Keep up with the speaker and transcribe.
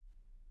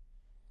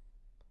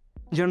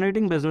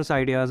Generating business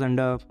ideas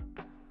under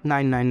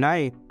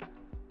 999.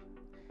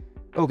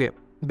 Okay,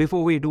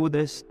 before we do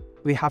this,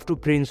 we have to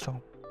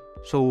brainstorm.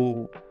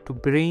 So, to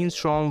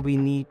brainstorm, we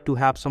need to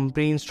have some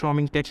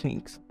brainstorming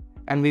techniques.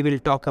 And we will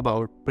talk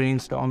about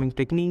brainstorming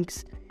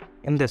techniques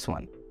in this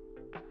one.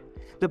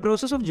 The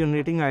process of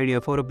generating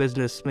idea for a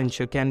business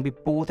venture can be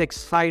both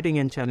exciting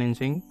and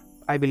challenging.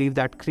 I believe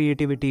that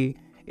creativity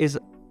is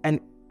an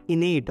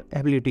innate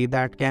ability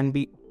that can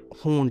be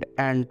honed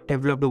and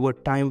developed over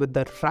time with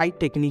the right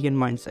technique and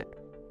mindset.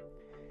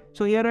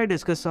 So here I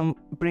discuss some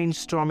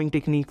brainstorming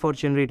technique for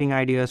generating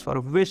ideas for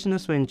a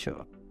business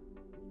venture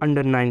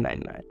under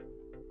 999.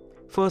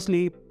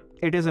 Firstly,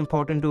 it is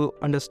important to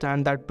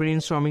understand that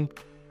brainstorming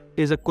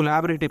is a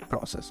collaborative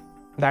process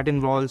that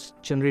involves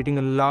generating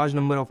a large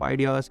number of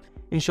ideas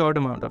in short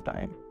amount of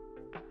time.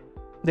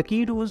 The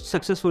key to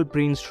successful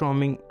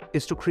brainstorming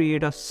is to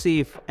create a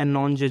safe and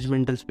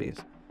non-judgmental space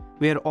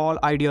where all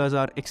ideas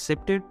are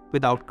accepted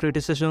without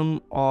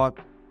criticism or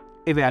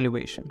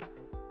evaluation.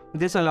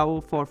 This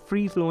allows for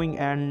free-flowing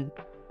and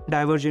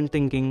divergent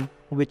thinking,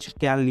 which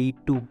can lead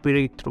to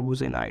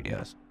breakthroughs in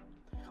ideas.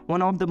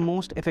 One of the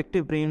most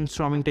effective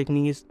brainstorming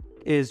techniques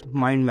is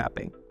mind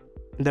mapping.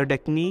 The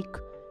technique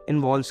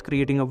involves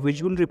creating a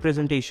visual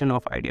representation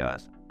of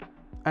ideas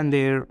and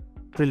their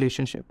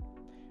relationship.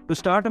 To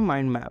start a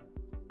mind map,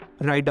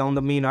 write down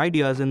the main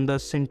ideas in the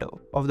center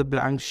of the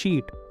blank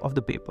sheet of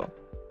the paper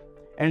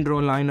and draw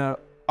a line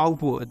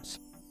outwards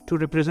to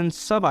represent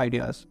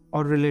sub-ideas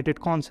or related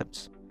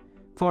concepts.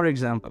 For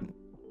example,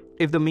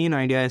 if the main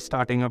idea is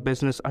starting a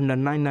business under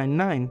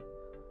 999,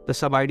 the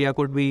sub-idea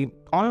could be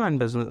online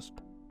business,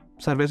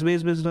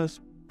 service-based business,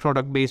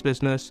 product-based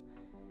business,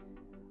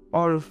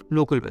 or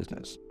local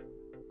business.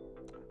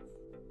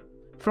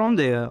 From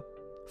there,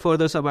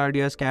 further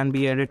sub-ideas can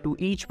be added to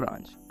each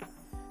branch.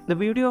 The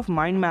beauty of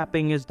mind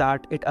mapping is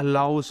that it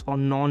allows for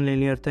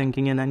non-linear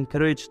thinking and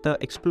encourages the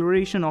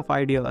exploration of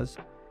ideas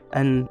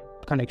and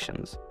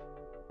connections.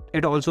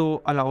 It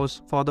also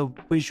allows for the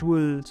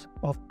visuals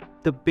of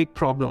the big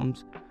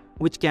problems,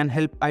 which can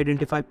help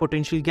identify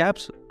potential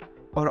gaps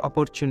or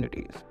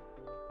opportunities.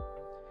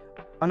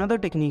 Another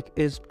technique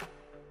is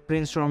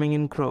brainstorming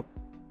in group.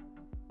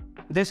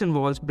 This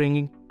involves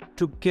bringing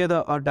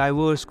together a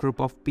diverse group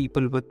of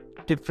people with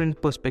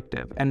different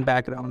perspectives and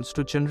backgrounds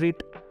to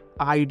generate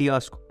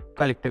ideas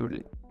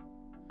collectively.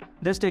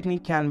 This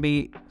technique can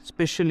be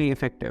especially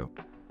effective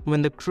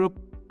when the group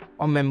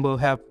or member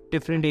have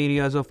different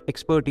areas of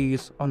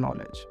expertise or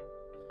knowledge.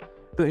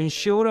 To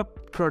ensure a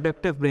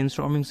productive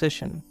brainstorming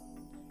session,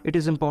 it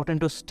is important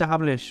to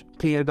establish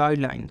clear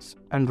guidelines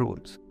and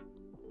rules.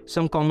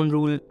 Some common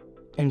rule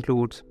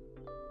includes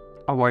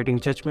avoiding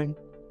judgment,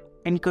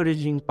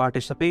 encouraging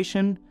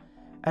participation,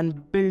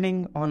 and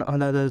building on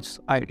another's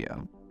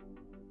idea.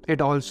 It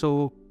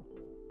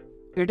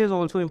is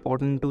also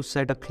important to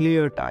set a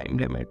clear time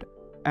limit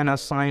and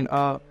assign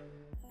a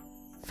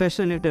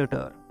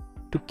facilitator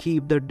to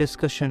keep the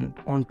discussion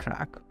on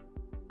track.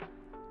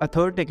 A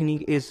third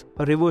technique is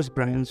reverse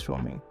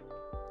brainstorming.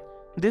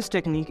 This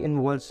technique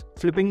involves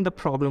flipping the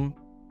problem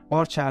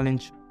or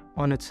challenge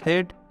on its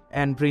head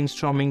and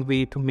brainstorming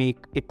way to make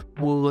it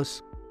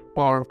worse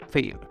or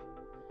fail.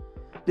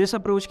 This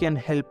approach can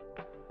help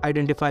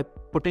identify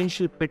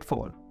potential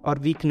pitfalls or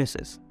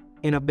weaknesses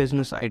in a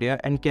business idea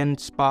and can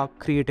spark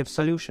creative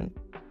solution.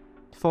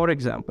 For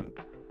example,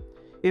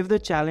 if the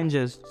challenge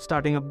is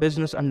starting a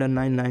business under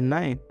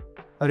 999,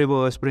 a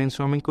reverse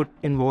brainstorming could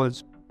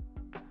involve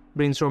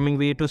brainstorming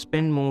way to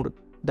spend more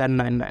than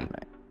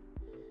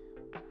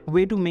 999,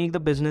 way to make the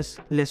business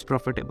less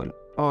profitable,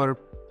 or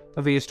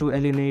ways to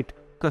alienate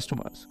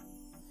customers.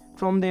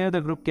 From there,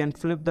 the group can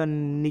flip the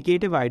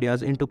negative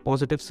ideas into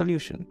positive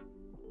solution.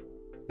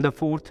 The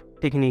fourth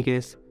technique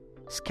is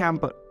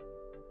scamper.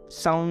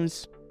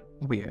 Sounds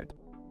weird,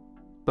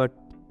 but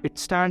it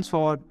stands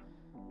for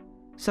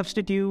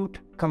substitute,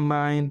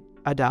 combine,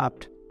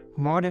 adapt,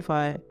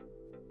 modify,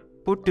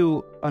 put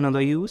to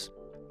another use,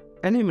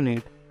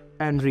 eliminate,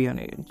 and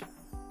rearrange.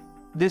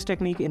 This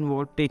technique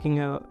involves taking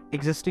an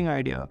existing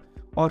idea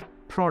or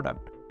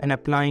product and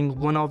applying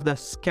one of the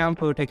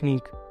scamper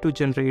technique to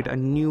generate a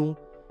new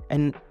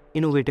and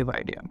innovative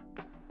idea.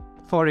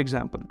 For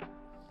example,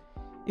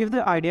 if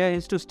the idea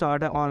is to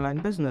start an online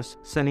business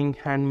selling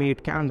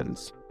handmade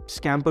candles,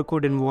 scamper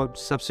could involve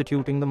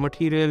substituting the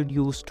material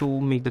used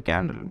to make the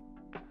candle,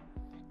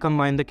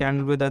 combine the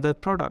candle with other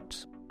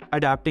products,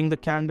 adapting the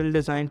candle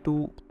design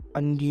to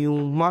a new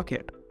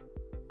market,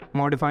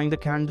 modifying the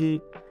candle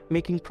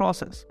making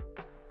process,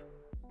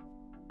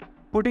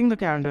 putting the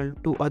candle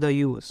to other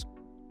use,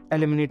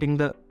 eliminating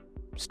the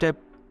step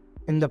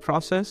in the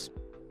process,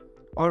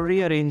 or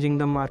rearranging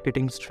the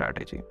marketing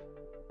strategy.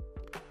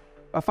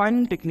 A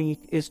final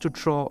technique is to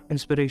draw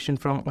inspiration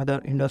from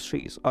other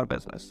industries or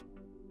business.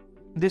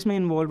 This may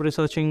involve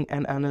researching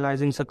and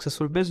analyzing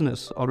successful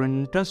business or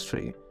an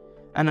industry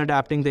and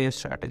adapting their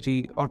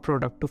strategy or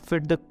product to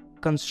fit the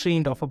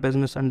constraint of a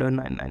business under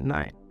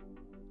 999.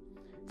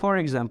 For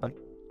example,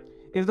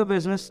 if the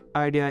business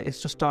idea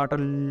is to start a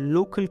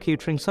local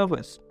catering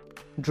service,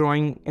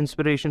 Drawing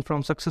inspiration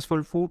from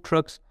successful food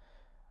trucks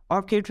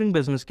or catering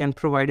business can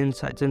provide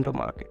insights into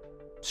market,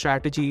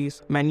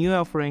 strategies, menu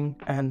offering,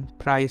 and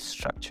price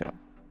structure.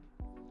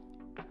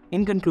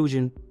 In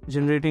conclusion,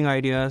 generating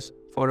ideas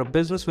for a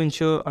business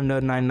venture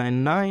under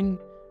 999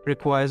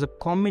 requires a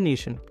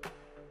combination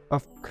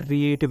of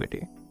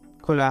creativity,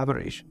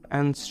 collaboration,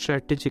 and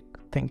strategic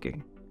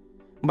thinking.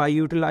 By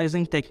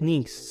utilizing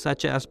techniques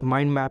such as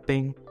mind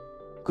mapping,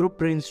 group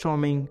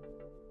brainstorming,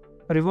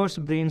 reverse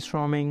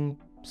brainstorming,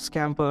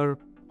 scamper,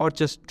 or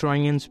just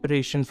drawing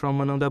inspiration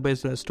from another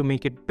business to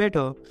make it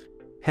better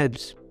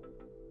helps